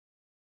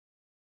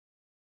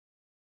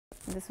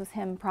This was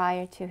him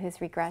prior to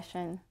his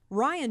regression.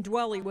 Ryan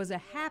Dwelley was a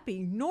happy,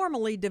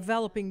 normally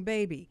developing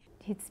baby.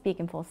 He'd speak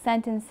in full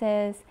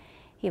sentences,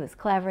 he was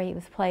clever, he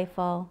was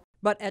playful.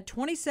 But at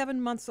 27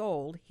 months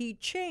old, he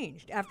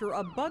changed after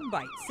a bug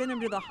bite sent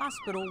him to the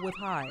hospital with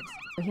hives.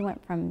 He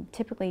went from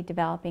typically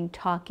developing,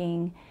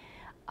 talking,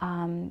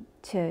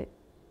 to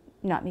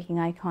not making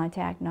eye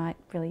contact, not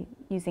really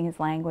using his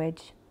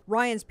language.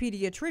 Ryan's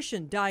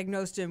pediatrician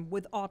diagnosed him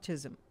with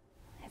autism.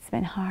 It's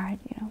been hard,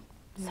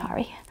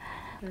 sorry,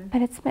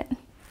 but it's been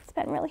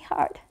really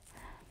hard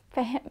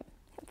for him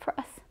and for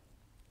us.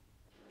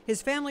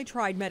 His family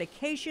tried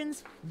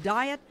medications,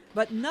 diet,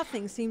 but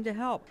nothing seemed to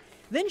help.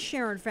 Then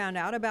Sharon found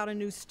out about a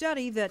new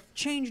study that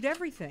changed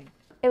everything.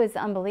 It was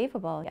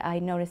unbelievable. I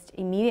noticed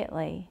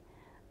immediately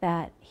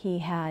that he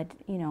had,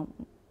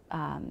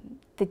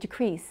 the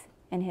decrease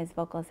in his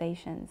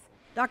vocalizations.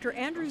 Dr.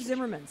 Andrew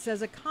Zimmerman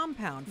says a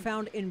compound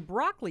found in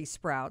broccoli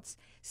sprouts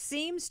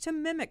seems to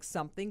mimic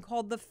something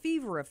called the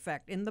fever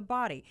effect in the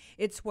body.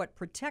 It's what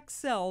protects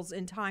cells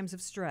in times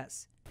of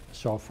stress.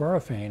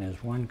 Sulforaphane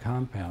is one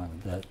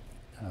compound that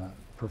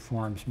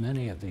performs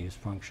many of these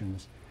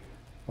functions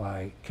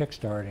by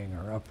kickstarting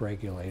or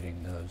upregulating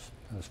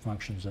those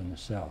functions in the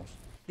cells.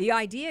 The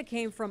idea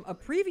came from a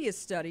previous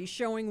study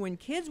showing when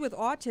kids with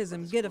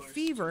autism get a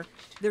fever,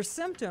 their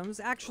symptoms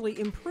actually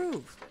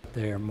improve.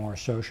 They are more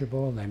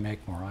sociable, they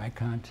make more eye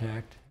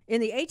contact.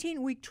 In the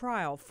 18-week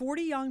trial,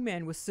 40 young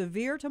men with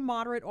severe to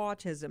moderate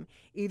autism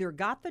either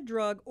got the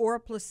drug or a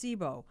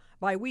placebo.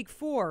 By week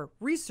 4,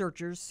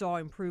 researchers saw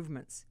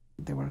improvements.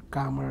 They were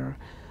calmer,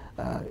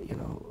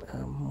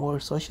 more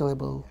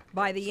sociable.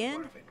 By the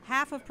end,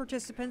 half of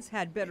participants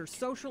had better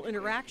social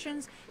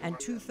interactions and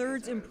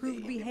 2/3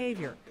 improved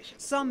behavior.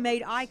 Some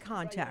made eye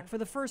contact for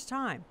the first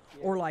time,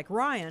 or like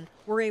Ryan,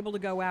 were able to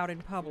go out in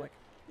public.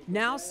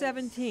 Now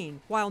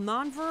 17, while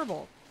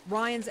nonverbal,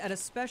 Ryan's at a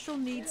special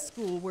needs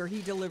school where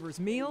he delivers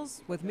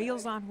meals with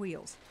Meals on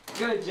Wheels.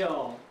 Good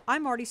job.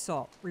 I'm Marty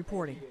Salt,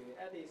 reporting.